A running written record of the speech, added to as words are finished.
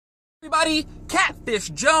Everybody, Catfish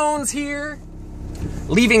Jones here,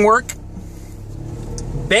 leaving work.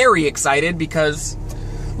 Very excited because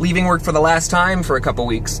leaving work for the last time for a couple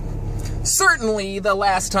weeks. Certainly the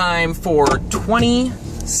last time for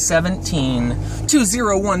 2017,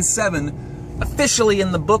 2017, officially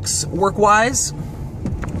in the books work-wise.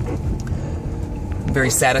 Very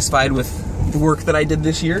satisfied with the work that I did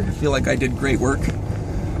this year. I feel like I did great work.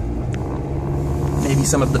 Maybe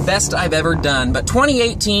some of the best I've ever done, but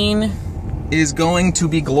 2018 is going to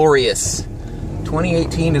be glorious.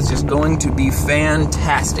 2018 is just going to be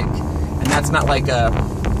fantastic. And that's not like a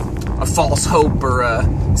false hope or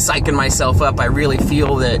psyching myself up. I really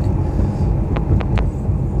feel that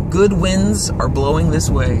good winds are blowing this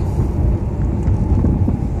way.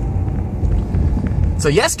 So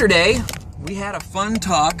yesterday, we had a fun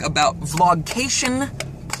talk about Vlogcation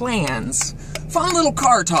plans. Fun little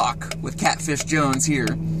car talk with Catfish Jones here.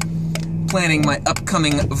 Planning my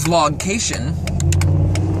upcoming Vlogcation.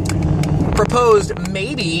 Proposed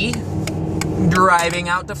maybe driving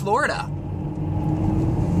out to Florida.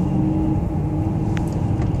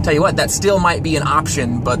 Tell you what, that still might be an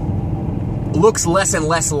option, but looks less and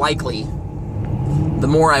less likely the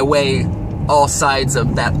more I weigh all sides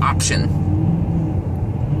of that option.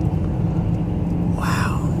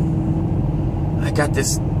 Wow. I got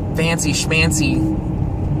this fancy schmancy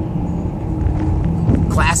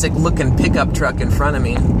classic looking pickup truck in front of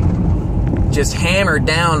me, just hammered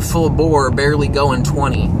down full bore, barely going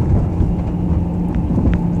 20.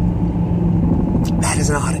 That is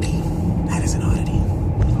an oddity. That is an oddity.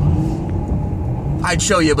 I'd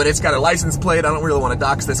show you, but it's got a license plate. I don't really want to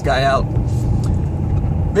dox this guy out.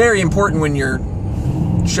 Very important when you're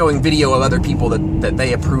showing video of other people that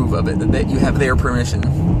they approve of it, that you have their permission.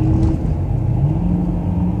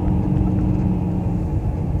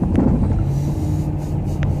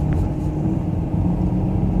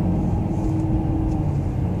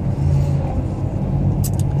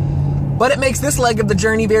 But it makes this leg of the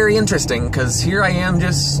journey very interesting, because here I am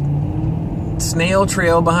just snail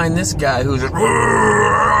trail behind this guy who's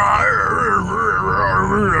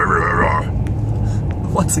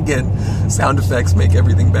once again, sound effects make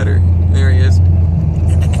everything better. There he is.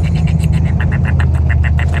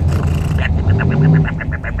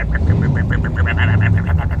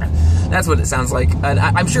 That's what it sounds like. And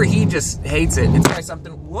I'm sure he just hates it. It's probably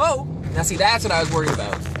something. Whoa! Now see, that's what I was worried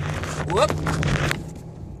about. Whoop!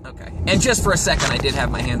 Okay. And just for a second, I did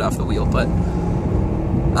have my hand off the wheel, but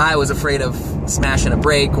I was afraid of smashing a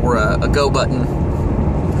brake or a go button,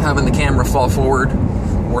 having the camera fall forward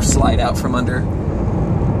or slide out from under.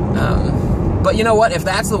 But you know what? If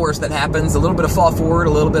that's the worst that happens, a little bit of fall forward,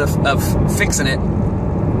 a little bit of fixing it,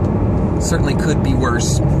 certainly could be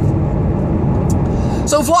worse.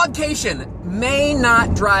 So Vlogcation may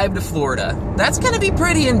not drive to Florida. That's going to be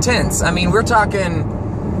pretty intense. I mean, we're talking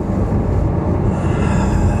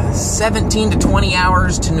 17 to 20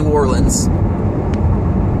 hours to New Orleans.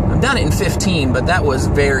 I've done it in 15, but that was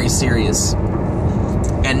very serious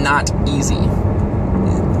and not easy.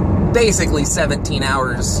 Basically 17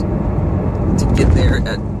 hours to get there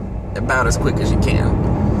at about as quick as you can.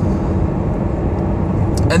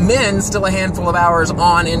 And then still a handful of hours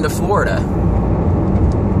on into Florida.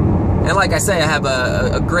 And like I say, I have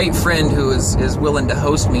a great friend who is willing to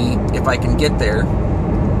host me if I can get there.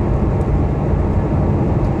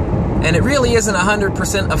 And it really isn't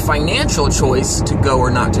 100% a financial choice to go or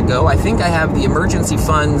not to go. I think I have the emergency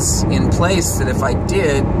funds in place that if I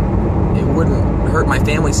did, it wouldn't hurt my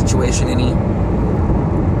family situation any.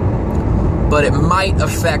 But it might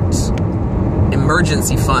affect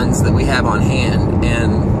emergency funds that we have on hand.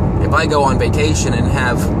 And if I go on vacation and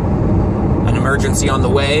have an emergency on the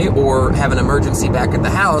way or have an emergency back at the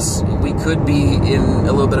house, we could be in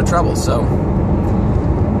a little bit of trouble. So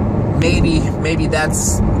maybe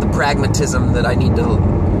that's the pragmatism that I need to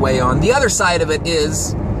weigh on. The other side of it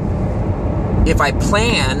is, if I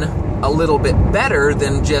plan a little bit better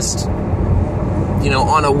than just, you know,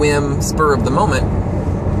 on a whim, spur of the moment,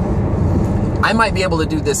 I might be able to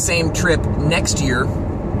do this same trip next year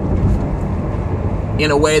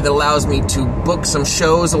in a way that allows me to book some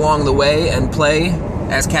shows along the way and play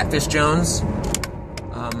as Catfish Jones.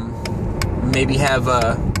 Maybe have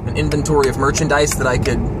an inventory of merchandise that I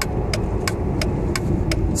could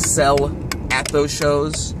sell at those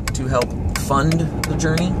shows to help fund the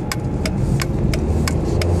journey.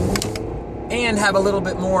 And have a little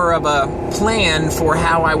bit more of a plan for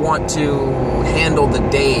how I want to handle the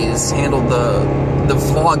days, handle the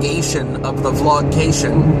vlogation of the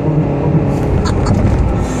Vlogcation,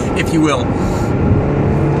 if you will.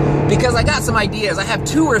 Because I got some ideas. I have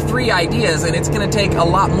 2 or 3 ideas, and it's going to take a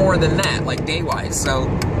lot more than that, like day-wise. So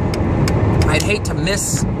I'd hate to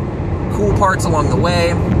miss cool parts along the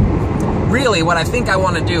way. Really, what I think I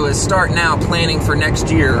want to do is start now planning for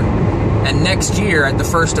next year, and next year, at the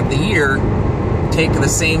first of the year, take the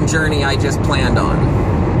same journey I just planned on.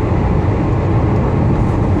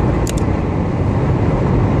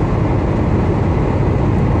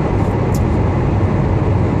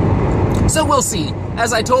 So we'll see.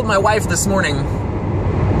 As I told my wife this morning,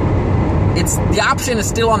 the option is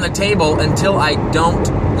still on the table until I don't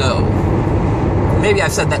go. Maybe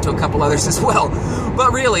I've said that to a couple others as well.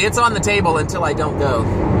 But really, it's on the table until I don't go.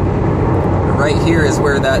 Right here is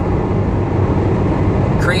where that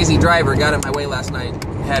crazy driver got in my way last night.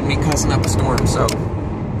 Had me cussing up a storm. So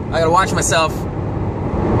I gotta watch myself.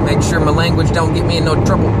 Make sure my language don't get me in no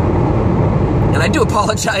trouble. And I do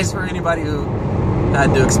apologize for anybody who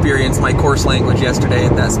had to experience my coarse language yesterday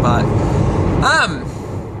at that spot.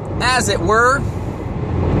 As it were,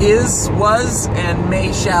 is, was, and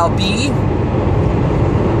may shall be.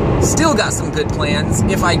 Still got some good plans.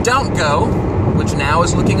 If I don't go, which now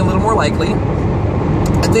is looking a little more likely,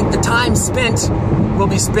 I think the time spent will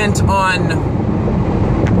be spent on,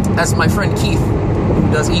 as my friend Keith,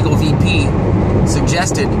 who does Eagle VP,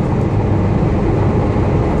 suggested,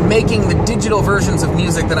 making the digital versions of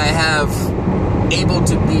music that I have able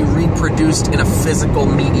to be reproduced in a physical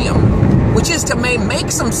medium, which is to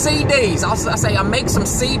make some CDs. I'll say I make some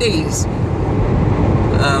CDs.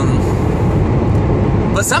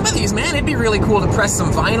 But some of these, man, it'd be really cool to press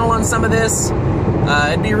some vinyl on some of this.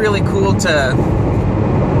 It'd be really cool to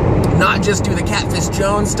not just do the Catfish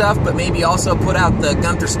Jones stuff, but maybe also put out the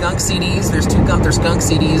Gunther Skunk CDs. There's 2 Gunther Skunk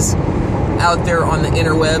CDs out there on the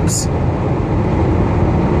interwebs,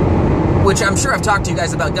 which I'm sure I've talked to you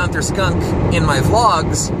guys about Gunther Skunk in my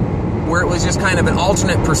vlogs, where it was just kind of an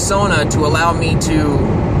alternate persona to allow me to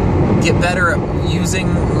get better at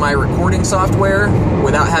using my recording software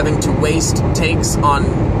without having to waste takes on,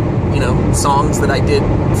 you know, songs that I did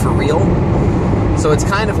for real. So it's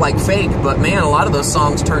kind of like fake, but man, a lot of those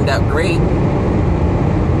songs turned out great.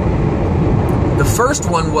 The first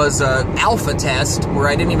one was an alpha test where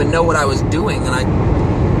I didn't even know what I was doing, and I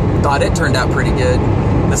thought it turned out pretty good.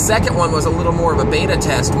 The second one was a little more of a beta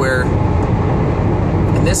test where,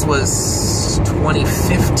 and this was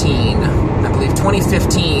 2015, I believe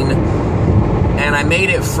 2015, and I made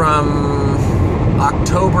it from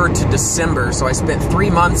October to December, so I spent 3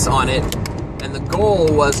 months on it, and the goal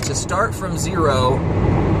was to start from zero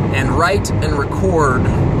and write and record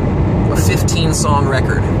a 15-song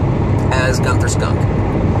record as Gunther Skunk.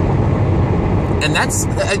 And that's,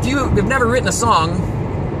 if you've never written a song,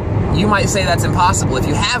 you might say that's impossible. If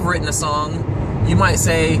you have written a song, you might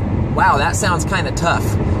say, wow, that sounds kind of tough.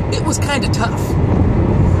 It was kind of tough.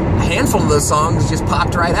 A handful of those songs just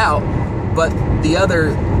popped right out, but the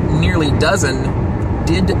other nearly dozen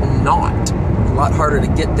did not. A lot harder to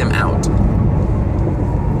get them out.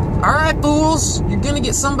 All right, fools, you're gonna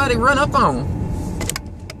get somebody run up on.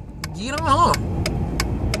 Get on home.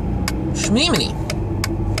 Shmeemini.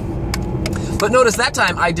 But notice that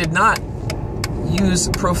time I did not use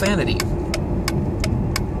profanity.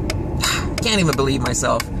 Can't even believe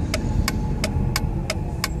myself.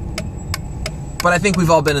 But I think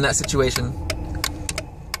we've all been in that situation.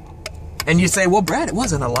 And you say, well, Brad, it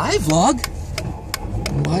wasn't a live vlog.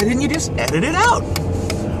 Why didn't you just edit it out?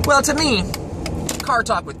 Well, to me, Car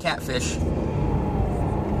Talk with Catfish,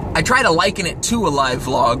 I try to liken it to a live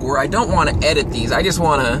vlog where I don't want to edit these. I just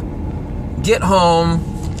want to get home,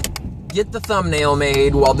 get the thumbnail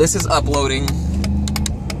made while this is uploading,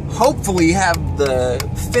 hopefully have the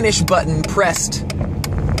finish button pressed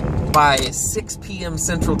by 6 p.m.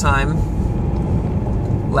 Central Time.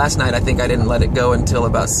 Last night, I think I didn't let it go until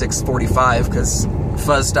about 6:45 because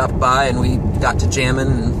Fuzz stopped by and we got to jamming.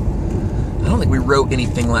 And I don't think we wrote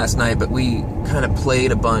anything last night, but we kind of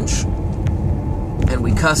played a bunch. And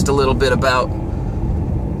we cussed a little bit about,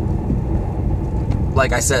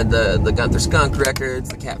 like I said, the Gunther Skunk records,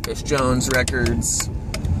 the Catfish Jones records.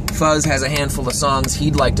 Fuzz has a handful of songs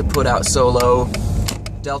he'd like to put out solo.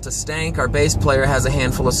 Delta Stank, our bass player, has a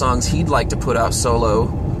handful of songs he'd like to put out solo.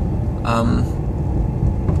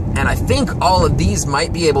 And I think all of these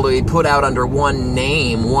might be able to be put out under one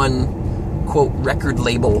name, one, quote, record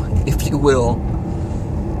label, if you will.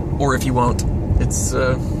 Or if you won't. It's,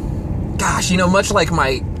 gosh, you know, much like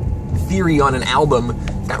my theory on an album,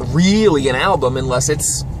 it's not really an album unless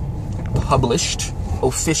it's published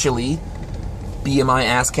officially. BMI,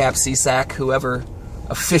 ASCAP, CSAC, whoever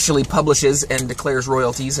officially publishes and declares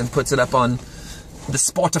royalties and puts it up on the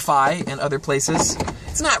Spotify and other places.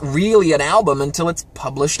 It's not really an album until it's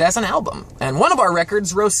published as an album. And one of our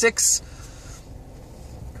records, Row 6,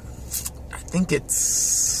 I think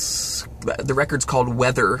it's The record's called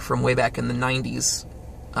Weather from way back in the 90s.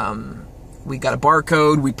 We got a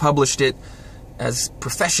barcode. We published it as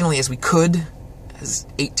professionally as we could as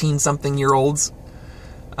 18-something-year-olds.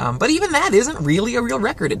 But even that isn't really a real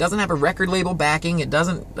record. It doesn't have a record label backing. It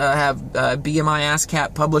doesn't have BMI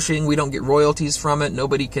ASCAP publishing. We don't get royalties from it.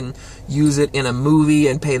 Nobody can use it in a movie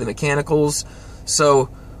and pay the mechanicals. So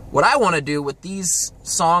what I want to do with these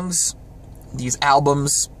songs, these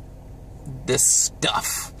albums, this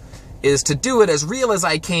stuff, is to do it as real as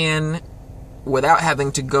I can without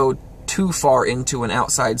having to go too far into an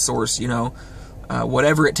outside source, you know.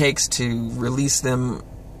 Whatever it takes to release them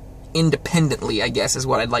independently, I guess, is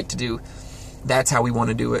what I'd like to do. That's how we want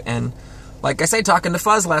to do it. And like I say, talking to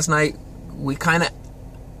Fuzz last night, we kind of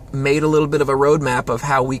made a little bit of a roadmap of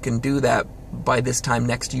how we can do that by this time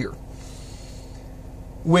next year.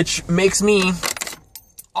 Which makes me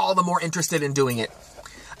all the more interested in doing it.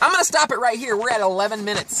 I'm going to stop it right here. We're at 11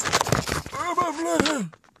 minutes.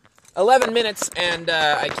 11 minutes, and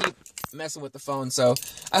I keep messing with the phone. So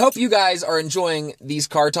I hope you guys are enjoying these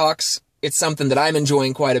car talks. It's something that I'm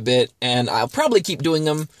enjoying quite a bit, and I'll probably keep doing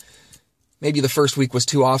them. Maybe the first week was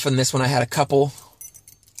too often. This one I had a couple.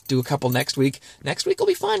 Do a couple next week. Next week will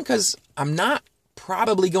be fun, because I'm not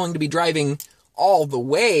probably going to be driving all the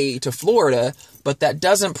way to Florida, but that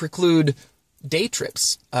doesn't preclude day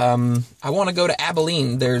trips. I want to go to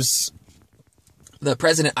Abilene. There's the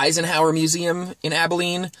President Eisenhower Museum in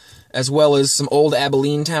Abilene, as well as some old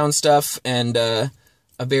Abilene town stuff, and a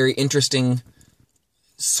very interesting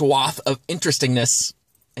swath of interestingness,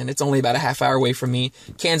 and it's only about a half hour away from me.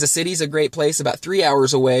 Kansas City's a great place, about 3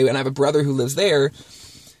 hours away, and I have a brother who lives there.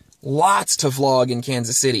 Lots to vlog in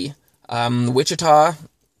Kansas City. Wichita,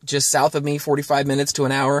 just south of me, 45 minutes to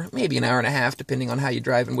an hour, maybe an hour and a half, depending on how you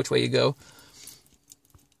drive and which way you go.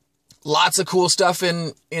 Lots of cool stuff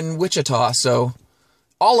in Wichita, so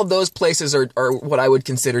all of those places are what I would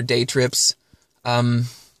consider day trips. I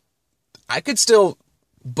could still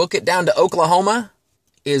book it down to Oklahoma,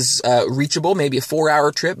 is reachable, maybe a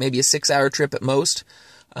 4-hour trip, maybe a 6-hour trip at most.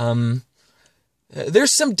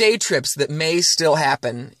 There's some day trips that may still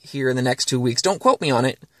happen here in the next 2 weeks. Don't quote me on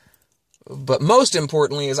it. But most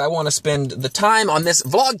importantly is I want to spend the time on this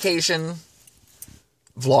Vlogcation,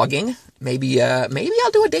 vlogging. Maybe I'll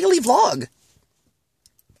do a daily vlog.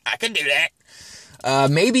 I can do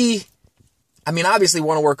that. Maybe, I mean, obviously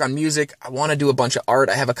want to work on music. I want to do a bunch of art.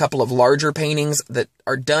 I have a couple of larger paintings that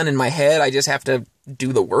are done in my head. I just have to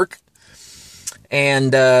do the work.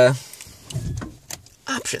 And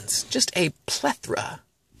options. Just a plethora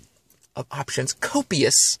of options.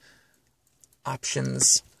 Copious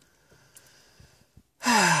options.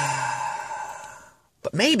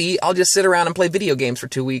 But maybe I'll just sit around and play video games for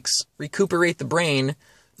 2 weeks, recuperate the brain,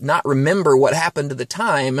 not remember what happened at the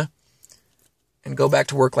time, and go back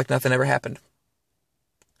to work like nothing ever happened.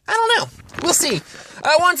 I don't know. We'll see.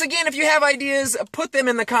 Once again, if you have ideas, put them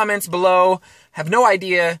in the comments below. Have no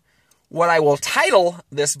idea what I will title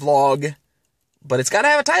this vlog, but it's got to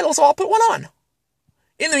have a title, so I'll put one on.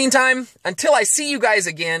 In the meantime, until I see you guys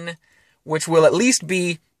again, which will at least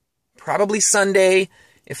be probably Sunday,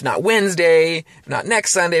 if not Wednesday, if not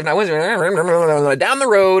next Sunday, if not Wednesday, down the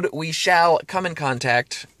road, we shall come in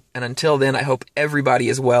contact. And until then, I hope everybody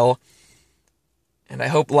is well. And I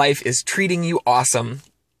hope life is treating you awesome.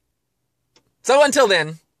 So until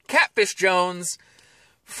then, Catfish Jones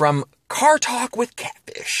from Car Talk with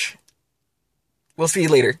Catfish. We'll see you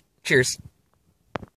later. Cheers.